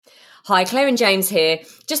Hi, Claire and James here.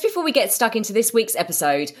 Just before we get stuck into this week's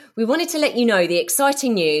episode, we wanted to let you know the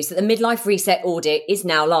exciting news that the Midlife Reset audit is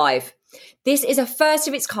now live. This is a first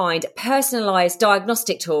of its kind personalised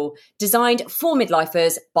diagnostic tool designed for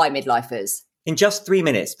midlifers by midlifers. In just 3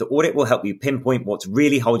 minutes, the audit will help you pinpoint what's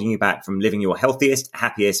really holding you back from living your healthiest,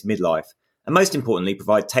 happiest midlife, and most importantly,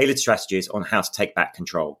 provide tailored strategies on how to take back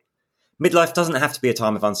control. Midlife doesn't have to be a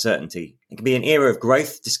time of uncertainty. It can be an era of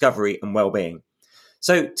growth, discovery, and well-being.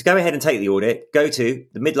 So to go ahead and take the audit, go to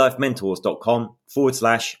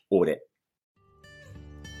themidlifementors.com/audit.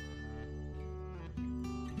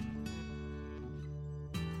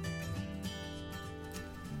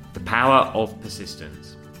 The power of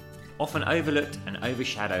persistence. Often overlooked and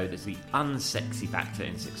overshadowed as the unsexy factor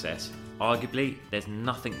in success, arguably there's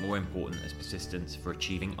nothing more important as persistence for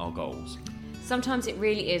achieving our goals. Sometimes it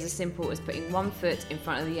really is as simple as putting one foot in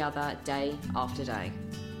front of the other day after day.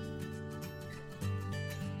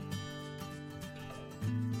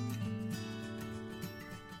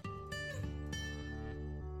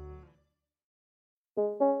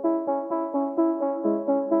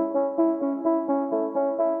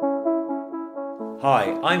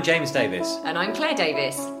 Hi, I'm James Davis. And I'm Claire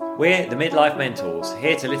Davis. We're the Midlife Mentors,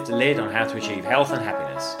 here to lift the lid on how to achieve health and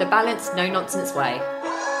happiness. The balanced, no-nonsense way.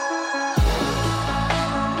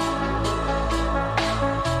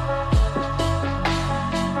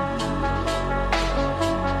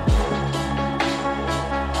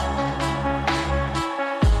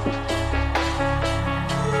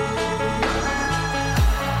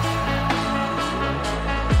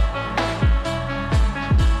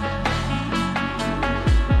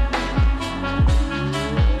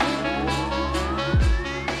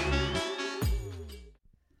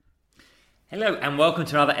 Hello and welcome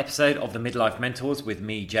to another episode of the Midlife Mentors with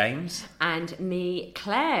me, James. And me,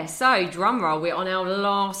 Claire. So, drum roll, we're on our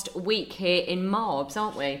last week here in Marbs,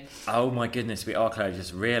 aren't we? Oh my goodness, we are, Claire. I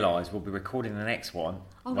just realised we'll be recording the next one.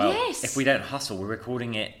 Oh, well, yes. If we don't hustle, we're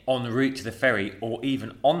recording it en route to the ferry or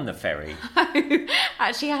even on the ferry. Oh,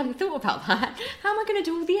 actually, I hadn't thought about that. How am I going to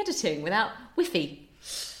do all the editing without Wi-Fi?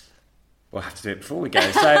 We'll have to do it before we go.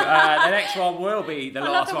 So the next one will be the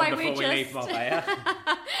last one before we leave Marbella.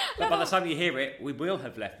 But by the time you hear it, we will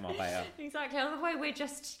have left Marbella. Exactly. I love the way we're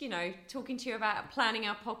just, talking to you about planning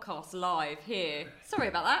our podcast live here. Sorry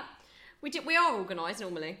about that. We are organised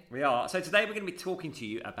normally. We are. So today we're going to be talking to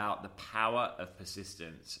you about the power of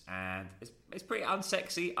persistence. And it's pretty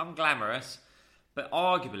unsexy, unglamorous. But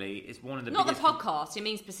arguably, it's one of the biggest... Not the podcast, it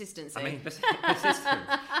means persistency. I mean, persistence.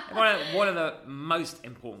 one of the most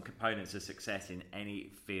important components of success in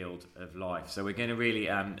any field of life. So we're going to really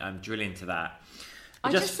drill into that.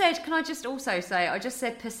 Can I just also say, I just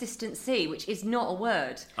said persistency, which is not a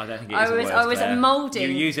word. I don't think it is a word, I was Claire. moulding... You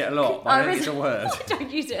use it a lot, but I don't think it's a word. I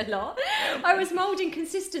don't use it a lot. I was moulding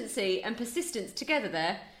consistency and persistence together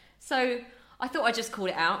there. So... I thought I'd just call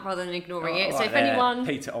it out rather than ignoring it. Right so if there, anyone...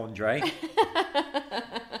 Peter Andre.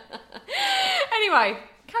 Anyway,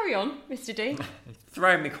 carry on, Mr. D.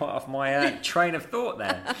 Throwing me quite off my train of thought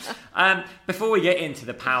there. Before we get into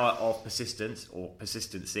the power of persistence, or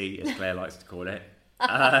persistency, as Claire likes to call it,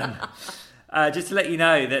 just to let you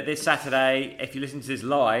know that this Saturday, if you listen to this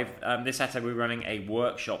live, this Saturday we're running a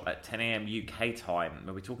workshop at 10 a.m. UK time,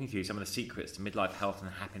 where we're talking through some of the secrets to midlife health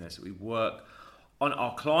and happiness that we work on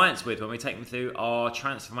our clients with when we take them through our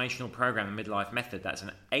transformational program, the Midlife Method. That's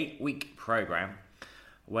an 8-week program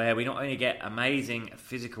where we not only get amazing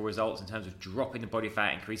physical results in terms of dropping the body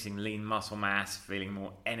fat, increasing lean muscle mass, feeling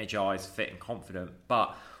more energized, fit and confident,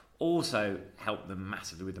 but also help them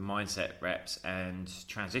massively with the mindset reps and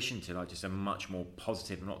transition to just a much more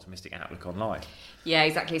positive and optimistic outlook on life. Yeah,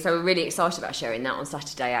 exactly. So we're really excited about sharing that on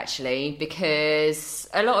Saturday, actually, because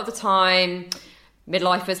a lot of the time...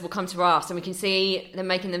 midlifers will come to us and we can see them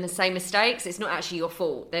making the same mistakes. It's not actually your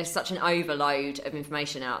fault. There's such an overload of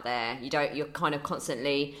information out there. You're kind of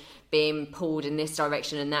constantly being pulled in this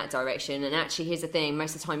direction and that direction. And actually, here's the thing.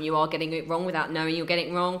 Most of the time you are getting it wrong without knowing you're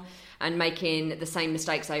getting it wrong and making the same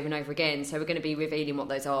mistakes over and over again. So we're going to be revealing what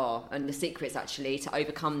those are and the secrets actually to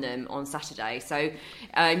overcome them on Saturday. So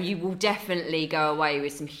you will definitely go away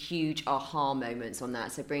with some huge aha moments on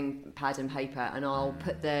that. So bring pad and paper and I'll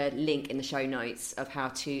put the link in the show notes of how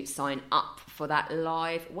to sign up for that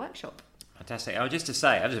live workshop. Fantastic. I just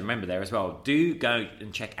remember there as well, do go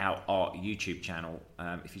and check out our YouTube channel.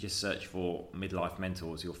 If you just search for Midlife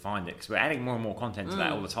Mentors, you'll find it, because we're adding more and more content to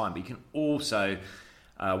that all the time. But you can also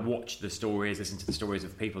watch the stories, listen to the stories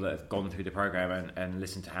of people that have gone through the program and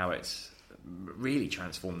listen to how it's really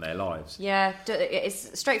transformed their lives. Yeah,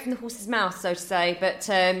 it's straight from the horse's mouth, so to say, but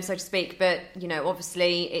so to speak. But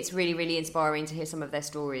obviously, it's really, really inspiring to hear some of their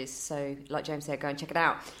stories. So, like James said, go and check it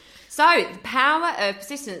out. So, the power of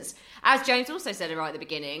persistence. As James also said right at the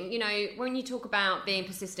beginning, when you talk about being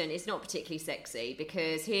persistent, it's not particularly sexy,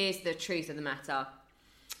 because here's the truth of the matter.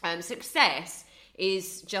 Success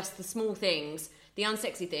is just the small things, the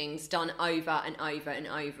unsexy things, done over and over and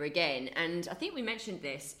over again. And I think we mentioned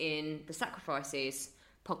this in the Sacrifices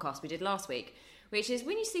podcast we did last week, which is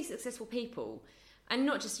when you see successful people, and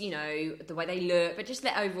not just, the way they look, but just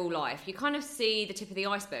their overall life, you kind of see the tip of the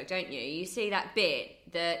iceberg, don't you? You see that bit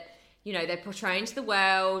that, they're portraying to the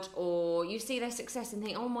world, or you see their success and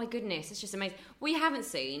think, oh my goodness, it's just amazing. What you haven't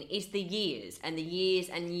seen is the years and the years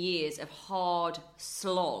and years of hard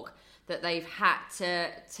slog that they've had to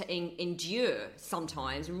endure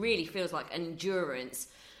sometimes. It really feels like endurance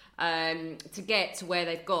to get to where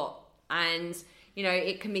they've got. And,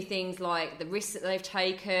 it can be things like the risks that they've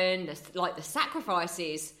taken, like the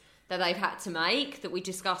sacrifices that they've had to make that we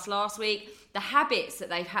discussed last week, the habits that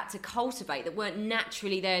they've had to cultivate that weren't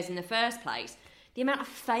naturally theirs in the first place, the amount of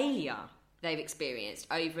failure they've experienced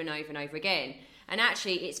over and over and over again. And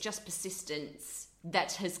actually, it's just persistence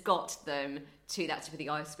that has got them to that tip of the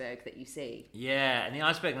iceberg that you see. Yeah, and the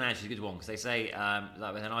iceberg analogy is a good one, because they say,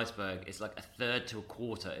 like with an iceberg, it's like a third to a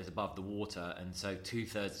quarter is above the water, and so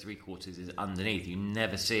 2/3, 3/4 is underneath. You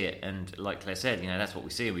never see it, and like Claire said, that's what we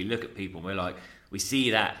see. We look at people, and we're like, we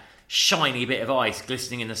see that shiny bit of ice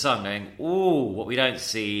glistening in the sun, going, oh, what we don't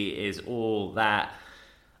see is all that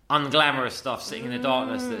unglamorous stuff sitting in the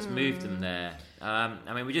darkness that's moved them there.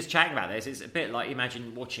 We're just chatting about this. It's a bit like,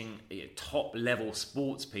 imagine watching top level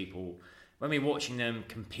sports people. When we're watching them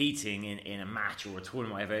competing in a match or a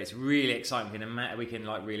tournament, whatever, it's really exciting. We can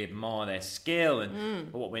like really admire their skill,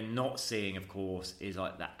 but what we're not seeing, of course, is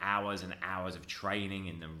like the hours and hours of training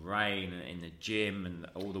in the rain and in the gym and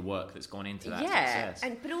all the work that's gone into that success.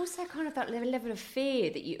 But also kind of that level of fear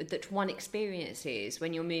that one experiences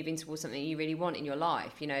when you're moving towards something you really want in your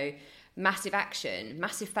life. Massive action,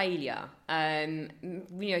 massive failure,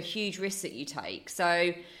 huge risks that you take.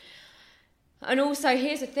 So. And also,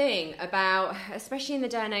 here's the thing about, especially in the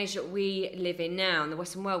day and age that we live in now in the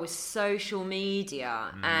Western world, with social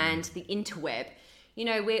media and the interweb,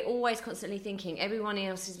 we're always constantly thinking everyone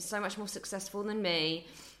else is so much more successful than me.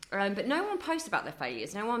 But no one posts about their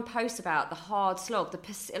failures. No one posts about the hard slog,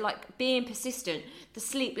 like being persistent, the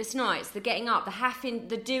sleepless nights, the getting up,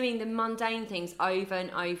 the doing the mundane things over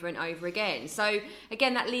and over and over again. So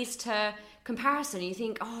again, that leads to comparison. You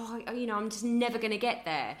think, I'm just never going to get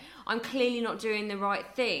there. I'm clearly not doing the right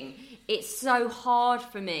thing. It's so hard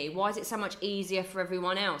for me. Why is it so much easier for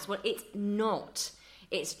everyone else? Well, it's not.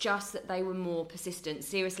 It's just that they were more persistent.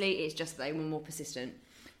 Seriously, it's just that they were more persistent.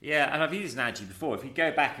 Yeah, and I've used this analogy before. If you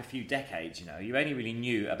go back a few decades, you only really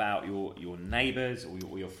knew about your neighbours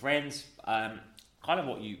or your friends, kind of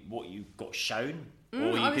what you got shown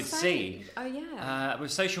or you could see. Oh yeah. With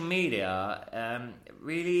social media,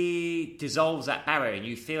 really dissolves that barrier, and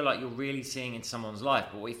you feel like you're really seeing in someone's life.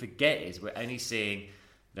 But what we forget is we're only seeing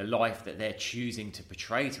the life that they're choosing to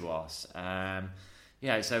portray to us.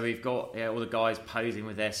 So we've got all the guys posing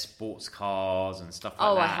with their sports cars and stuff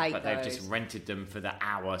like that. I hate but those. They've just rented them for the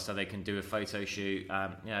hour so they can do a photo shoot.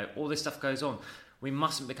 All this stuff goes on. We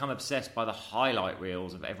mustn't become obsessed by the highlight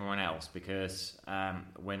reels of everyone else, because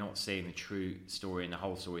we're not seeing the true story and the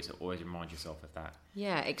whole story. So always remind yourself of that.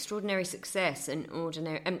 Yeah, extraordinary success and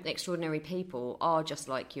extraordinary people are just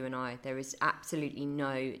like you and I. There is absolutely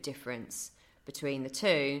no difference between the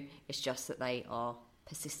two. It's just that they are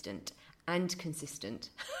persistent and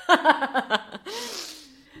consistent.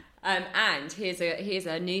 And here's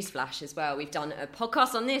a news flash as well. We've done a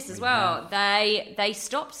podcast on this as well. They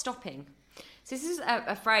stopped stopping. So this is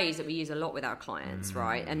a phrase that we use a lot with our clients,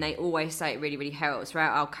 right? And they always say it really, really helps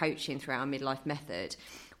throughout our coaching, throughout our midlife method.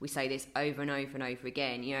 We say this over and over and over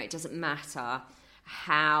again. It doesn't matter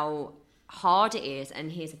how hard it is.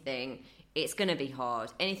 And here's the thing, it's going to be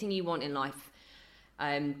hard. Anything you want in life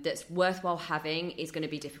that's worthwhile having is going to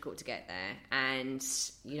be difficult to get there. And,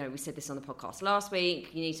 we said this on the podcast last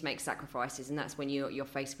week, you need to make sacrifices, and that's when you're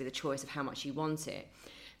faced with a choice of how much you want it.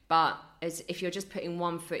 But if you're just putting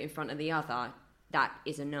one foot in front of the other, that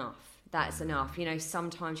is enough. That's enough.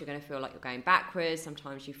 Sometimes you're going to feel like you're going backwards,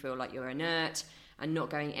 sometimes you feel like you're inert and not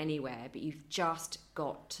going anywhere, but you've just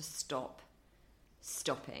got to stop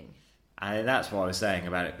stopping. And that's what I was saying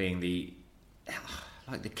about it being the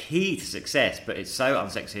key to success, but it's so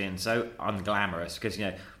unsexy and so unglamorous, because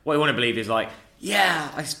what you want to believe is like,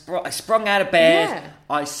 I sprung out of bed,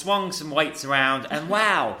 I swung some weights around, and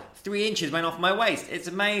wow, 3 inches went off my waist. It's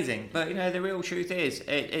amazing. But the real truth is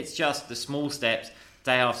it's just the small steps,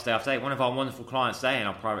 day after day after day. One of our wonderful clients today in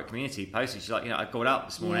our private community posted, she's like, I got up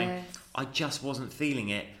this morning, I just wasn't feeling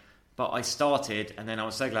it, But I started, and then I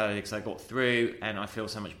was so glad I did because I got through, and I feel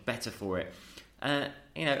so much better for it. And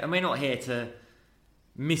we're not here to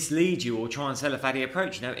mislead you or try and sell a faddy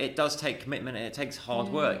approach. It does take commitment and it takes hard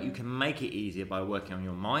work. You can make it easier by working on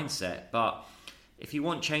your mindset, but if you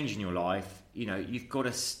want change in your life, you've got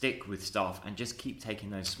to stick with stuff and just keep taking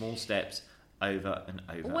those small steps over and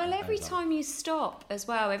over. Well, every time you stop as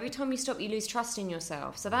well, you lose trust in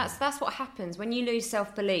yourself. So that's what happens when you lose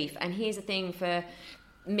self-belief. And here's the thing for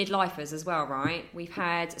midlifers as well, right? We've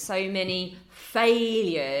had so many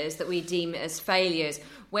failures that we deem as failures,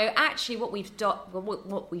 where actually what we've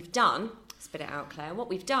done, spit it out, Claire, what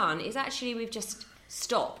we've done is actually we've just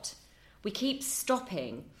stopped. We keep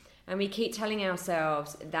stopping. And we keep telling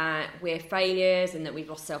ourselves that we're failures and that we've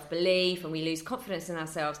lost self-belief and we lose confidence in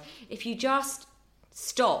ourselves. If you just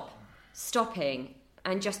stopping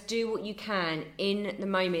and just do what you can in the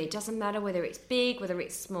moment, it doesn't matter whether it's big, whether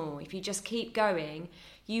it's small. If you just keep going,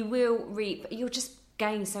 you'll just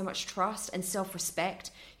gain so much trust and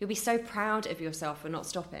self-respect. You'll be so proud of yourself for not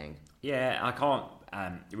stopping. Yeah, I can't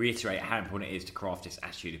reiterate how important it is to craft this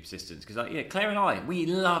attitude of persistence, because Claire and I, we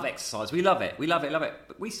love exercise, we love it,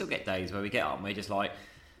 but we still get days where we get up and we're just like,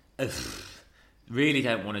 really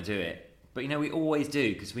don't want to do it, but we always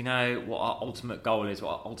do, because we know what our ultimate goal is,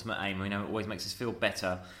 what our ultimate aim, we know it always makes us feel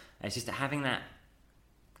better, and it's just having that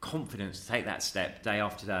confidence to take that step day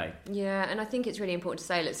after day. Yeah, and I think it's really important to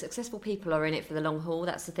say, look, successful people are in it for the long haul.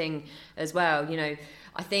 That's the thing as well.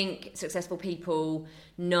 I think successful people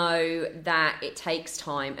know that it takes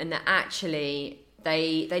time and that actually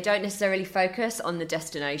they don't necessarily focus on the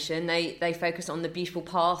destination. They focus on the beautiful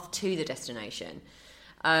path to the destination.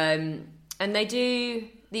 And they do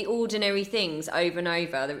the ordinary things over and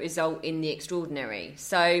over that result in the extraordinary.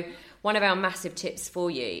 So one of our massive tips for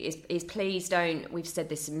you is please don't, we've said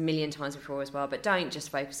this a million times before as well, but don't just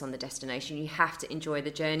focus on the destination. You have to enjoy the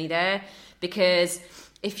journey there, because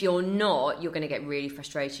if you're not, you're going to get really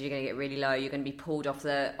frustrated, you're going to get really low, you're going to be pulled off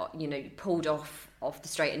the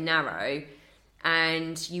straight and narrow,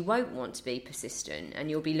 and you won't want to be persistent, and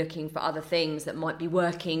you'll be looking for other things that might be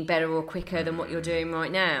working better or quicker than what you're doing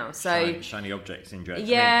right now. So shiny object syndrome.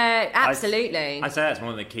 Yeah, absolutely. I'd say that's one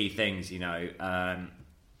of the key things,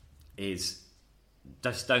 is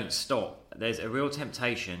just don't stop. There's a real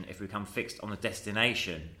temptation if we become fixed on the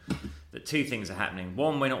destination that two things are happening.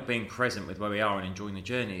 One, we're not being present with where we are and enjoying the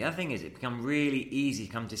journey. The other thing is it becomes really easy to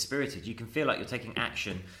become dispirited. You can feel like you're taking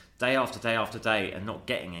action day after day after day and not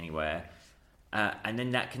getting anywhere. And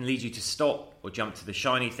then that can lead you to stop or jump to the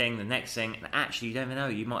shiny thing, the next thing, and actually you don't even know,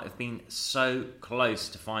 you might have been so close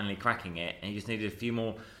to finally cracking it and you just needed a few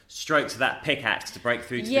more strokes of that pickaxe to break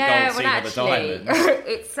through to the gold scene of the diamond.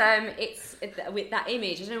 it's with that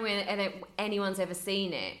image, I don't know if anyone's ever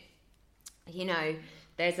seen it.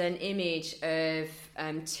 There's an image of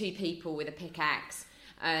two people with a pickaxe,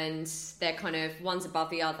 and they're kind of, one's above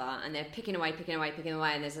the other, and they're picking away,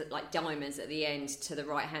 and there's like diamonds at the end to the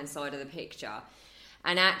right hand side of the picture.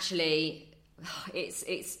 And actually,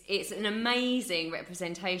 it's an amazing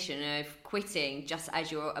representation of quitting just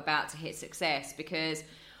as you're about to hit success, because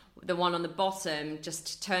the one on the bottom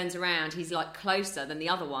just turns around. He's like closer than the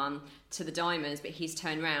other one to the diamonds, but he's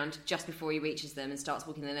turned around just before he reaches them and starts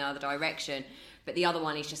walking in the other direction. But the other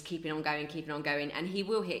one is just keeping on going, and he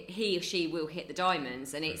or she will hit the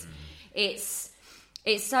diamonds. And it's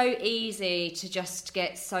so easy to just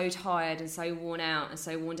get so tired and so worn out and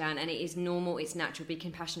so worn down, and it is normal, it's natural. Be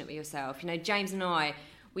compassionate with yourself. James and I,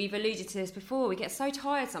 we've alluded to this before, we get so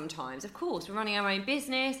tired sometimes. Of course, we're running our own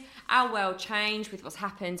business, our world changed with what's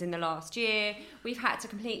happened in the last year. We've had to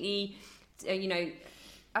completely,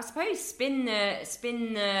 I suppose, spin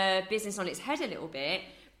the business on its head a little bit,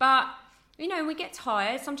 but we get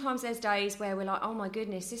tired. Sometimes there's days where we're like, oh my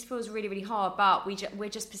goodness, this feels really, really hard, but we're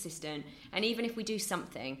just persistent. And even if we do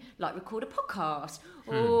something, like record a podcast,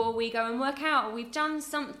 or we go and work out, or we've done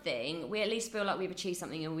something, we at least feel like we've achieved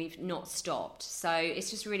something and we've not stopped. So it's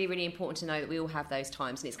just really, really important to know that we all have those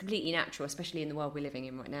times, and it's completely natural, especially in the world we're living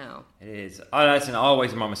in right now. It is. I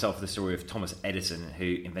always remind myself of the story of Thomas Edison, who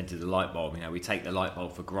invented the light bulb. We take the light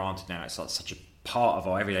bulb for granted now. It's like such a part of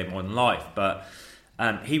our everyday modern life, but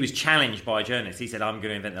he was challenged by a journalist. He said, I'm going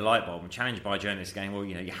to invent the light bulb. And challenged by a journalist going, well,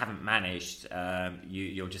 you haven't managed.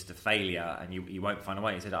 You're just a failure and you won't find a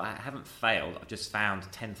way. He said, I haven't failed. I've just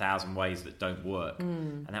found 10,000 ways that don't work.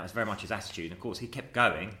 And that was very much his attitude. And of course, he kept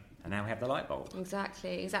going. And now we have the light bulb.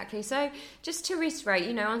 Exactly. So just to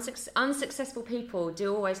reiterate, unsuccessful people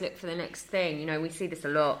do always look for the next thing. We see this a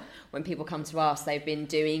lot when people come to us. They've been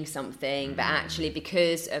doing something, but actually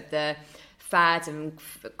because of the fads and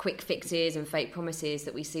quick fixes and fake promises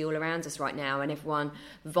that we see all around us right now, and everyone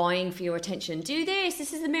vying for your attention. Do this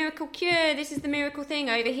is the miracle cure, this is the miracle thing.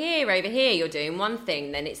 Over here you're doing one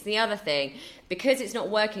thing, then it's the other thing. Because it's not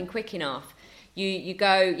working quick enough, you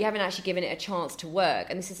haven't actually given it a chance to work.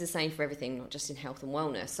 And this is the same for everything, not just in health and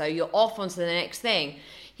wellness. So you're off onto the next thing.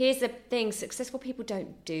 Here's the thing, successful people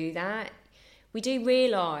don't do that. We do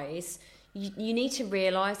realise, you need to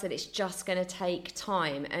realise that it's just going to take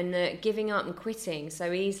time, and that giving up and quitting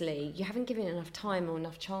so easily, you haven't given it enough time or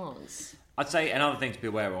enough chance. I'd say another thing to be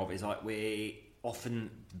aware of is like we often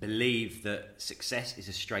believe that success is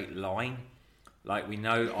a straight line. Like we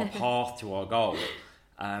know our path to our goal,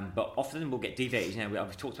 but often we'll get deviated. You know,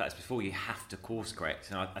 I've talked about this before. You have to course correct,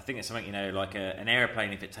 and I think it's something, you know, like an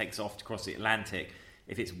aeroplane, if it takes off to cross the Atlantic,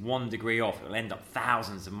 if it's 1 degree off, it'll end up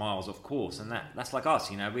thousands of miles off course. And that's like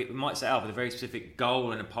us, you know, we might set out with a very specific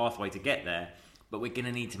goal and a pathway to get there, but we're going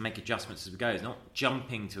to need to make adjustments as we go. It's not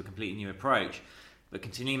jumping to a completely new approach, but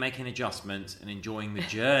continuing making adjustments and enjoying the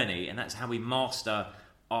journey. And that's how we master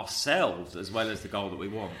ourselves as well as the goal that we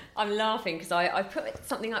want. I'm laughing because I put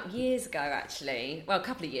something up years ago, actually, well, a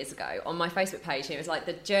couple of years ago, on my Facebook page, and it was like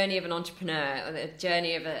the journey of an entrepreneur, or the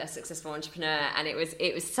journey of a successful entrepreneur, and it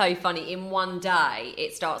was so funny. In one day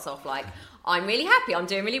it starts off like, I'm really happy, I'm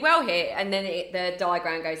doing really well here, and then the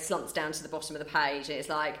diagram slumps down to the bottom of the page, and it's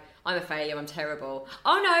like, I'm a failure, I'm terrible.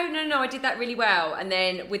 Oh no, I did that really well. And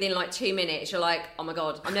then within like 2 minutes, you're like, oh my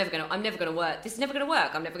God, I'm never gonna work. This is never gonna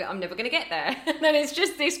work. I'm never gonna get there. And then it's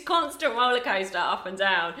just this constant roller coaster up and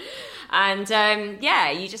down. And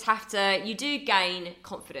you just have to. You do gain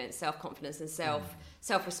confidence, self-confidence, and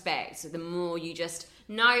self-respect. So the more you just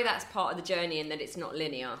know that's part of the journey and that it's not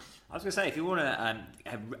linear. I was going to say, if you want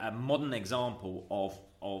a modern example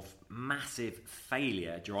of massive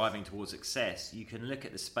failure driving towards success, you can look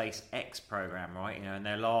at the SpaceX program, right? You know, and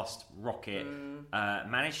their last rocket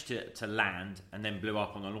managed to land and then blew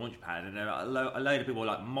up on the launch pad, and a load of people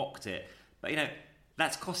like mocked it. But you know,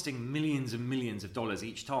 that's costing millions and millions of dollars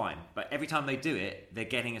each time. But every time they do it, they're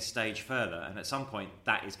getting a stage further, and at some point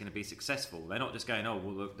that is going to be successful. They're not just going, oh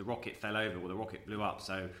well, the rocket fell over, well the rocket blew up,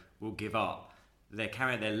 so we'll give up.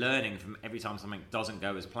 They're learning from every time something doesn't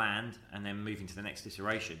go as planned, and then moving to the next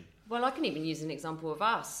iteration. Well, I can even use an example of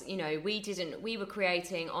us. You know, we were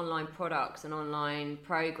creating online products and online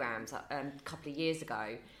programs a couple of years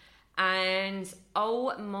ago, and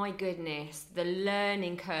oh my goodness, the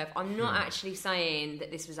learning curve. I'm not actually saying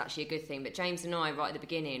that this was actually a good thing, but James and I, right at the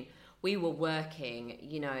beginning, we were working,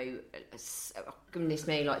 you know, goodness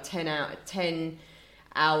me, like 10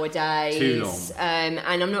 hour days. Too long. And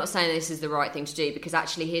I'm not saying this is the right thing to do, because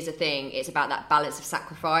actually here's the thing, it's about that balance of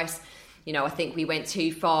sacrifice. You know, I think we went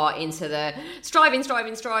too far into the striving,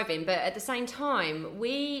 but at the same time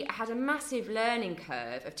we had a massive learning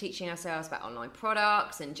curve of teaching ourselves about online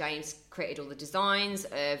products, and James created all the designs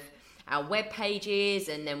of our web pages,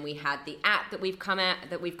 and then we had the app that we've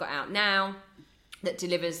got out now that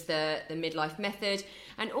delivers the midlife method,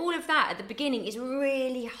 and all of that at the beginning is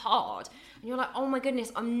really hard. And you're like, oh my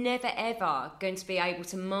goodness, I'm never ever going to be able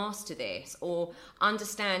to master this or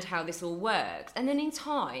understand how this all works. And then in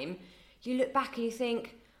time, you look back and you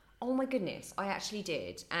think, oh my goodness, I actually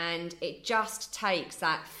did. And it just takes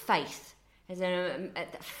that faith,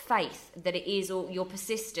 faith that it is, or your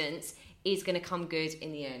persistence is going to come good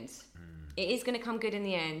in the end. It is going to come good in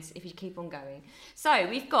the end if you keep on going. So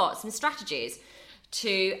we've got some strategies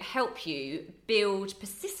to help you build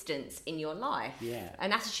persistence in your life. Yeah.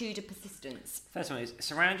 An attitude of persistence. First one is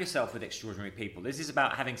surround yourself with extraordinary people. This is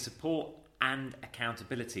about having support and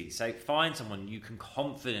accountability. So find someone you can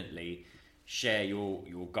confidently share your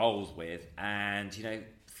goals with, and you know,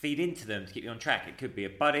 feed into them to keep you on track. It could be a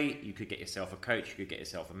buddy, you could get yourself a coach, you could get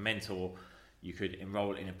yourself a mentor, you could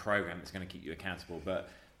enroll in a program that's going to keep you accountable. But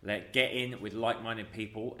get in with like-minded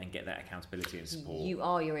people and get that accountability and support. You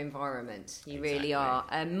are your environment. You Exactly. really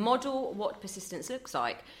are. Model what persistence looks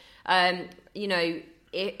like. You know,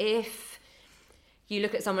 if you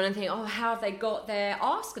look at someone and think, oh, how have they got there?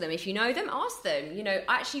 Ask them. If you know them, ask them. You know,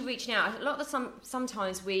 actually reaching out. A lot of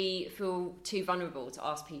sometimes we feel too vulnerable to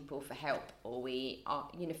ask people for help, or we are,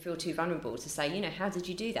 you know, feel too vulnerable to say, you know, how did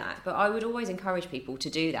you do that? But I would always encourage people to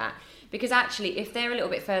do that, because actually, if they're a little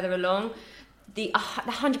bit further along, the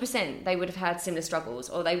 100% they would have had similar struggles,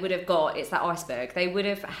 or they would have it's that iceberg. They would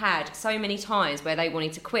have had so many times where they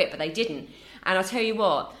wanted to quit, but they didn't. And I'll tell you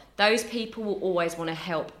what, those people will always want to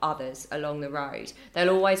help others along the road.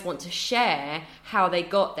 They'll always want to share how they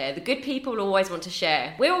got there. The good people will always want to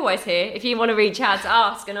share. We're always here if you want to reach out to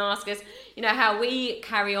ask us, you know, how we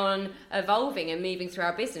carry on evolving and moving through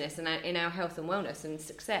our business and in our health and wellness and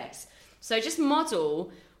success. So just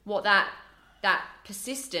model what that that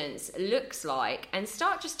persistence looks like and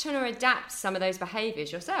start just trying to adapt some of those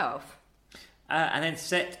behaviours yourself. And then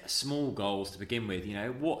set small goals to begin with.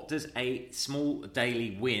 What does a small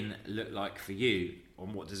daily win look like for you? Or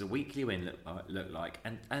what does a weekly win look like?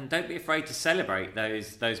 And don't be afraid to celebrate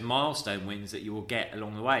those milestone wins that you will get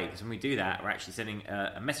along the way. Because when we do that, we're actually sending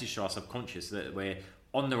a message to our subconscious that we're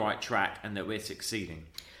on the right track and that we're succeeding.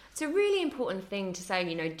 It's a really important thing to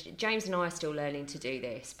say. James and I are still learning to do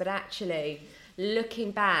this, but actually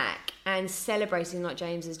looking back and celebrating, like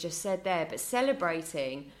James has just said there, but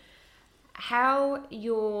celebrating how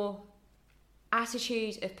your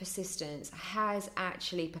attitude of persistence has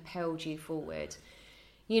actually propelled you forward.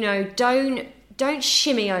 Don't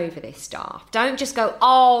shimmy over this stuff. Don't just go,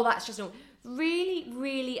 oh, that's just not. Really,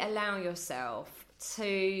 really allow yourself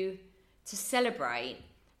to celebrate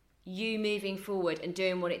you moving forward and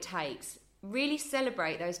doing what it takes. Really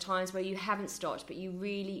celebrate those times where you haven't stopped, but you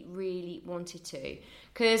really, really wanted to.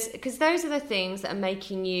 Because those are the things that are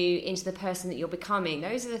making you into the person that you're becoming.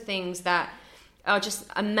 Those are the things that are just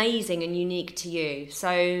amazing and unique to you.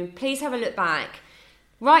 So please have a look back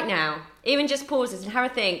right now, even just pause it and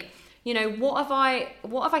have a think, what have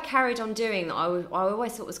I carried on doing that I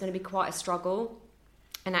always thought was going to be quite a struggle?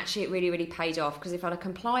 And actually it really, really paid off, because if I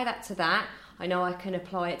can apply that to that, I know I can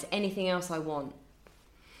apply it to anything else I want.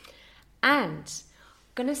 And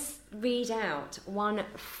I'm going to read out one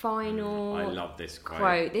final I love this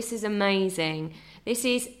quote. This is amazing. This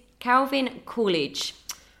is Calvin Coolidge,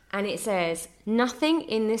 and it says, "Nothing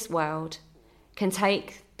in this world can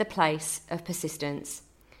take the place of persistence.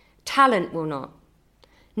 Talent will not.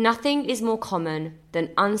 Nothing is more common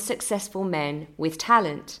than unsuccessful men with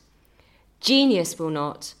talent. Genius will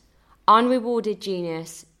not. Unrewarded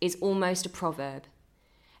genius is almost a proverb.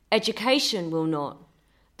 Education will not.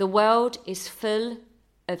 The world is full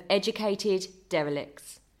of educated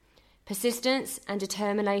derelicts. Persistence and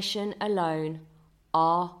determination alone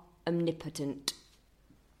are omnipotent."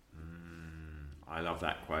 I love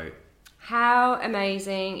that quote. How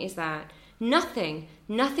amazing is that? Nothing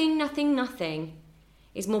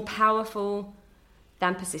is more powerful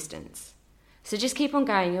than persistence. So just keep on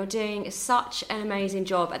going. You're doing such an amazing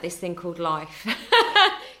job at this thing called life.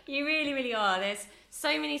 You really, really are. There's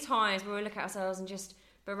so many times where we look at ourselves and just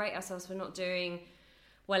berate ourselves for not doing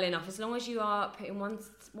well enough. As long as you are putting one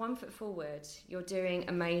foot forward, you're doing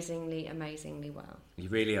amazingly, amazingly well. You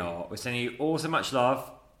really are. We're sending you all so much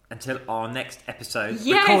love until our next episode,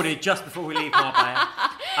 yes, recorded just before we leave Marbella.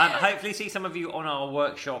 Hopefully see some of you on our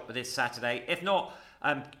workshop this Saturday. If not,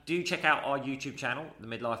 do check out our YouTube channel, The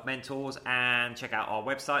Midlife Mentors, and check out our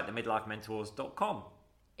website, themidlifementors.com.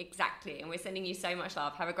 Exactly, and we're sending you so much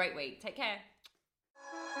love. Have a great week. Take care.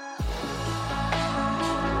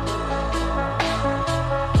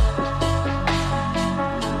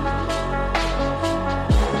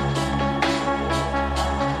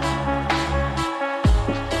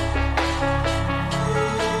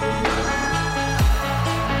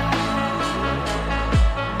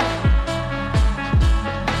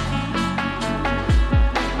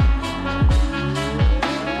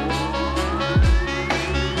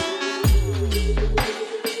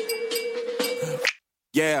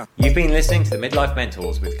 Yeah. You've been listening to The Midlife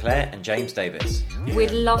Mentors with Claire and James Davis.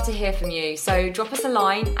 We'd love to hear from you, so drop us a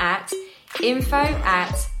line at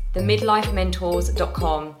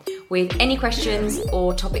info@themidlifementors.com with any questions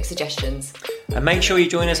or topic suggestions. And make sure you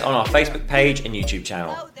join us on our Facebook page and YouTube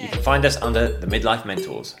channel. You can find us under The Midlife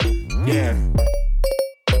Mentors. Yeah.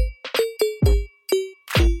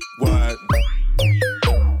 What?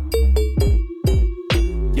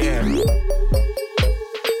 Yeah.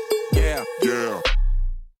 Yeah. Yeah.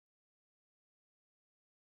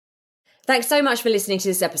 Thanks so much for listening to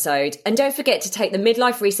this episode, and don't forget to take the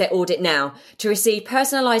Midlife Reset Audit now to receive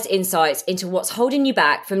personalised insights into what's holding you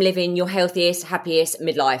back from living your healthiest, happiest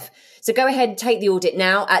midlife. So go ahead and take the audit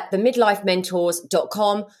now at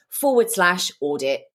themidlifementors.com/audit.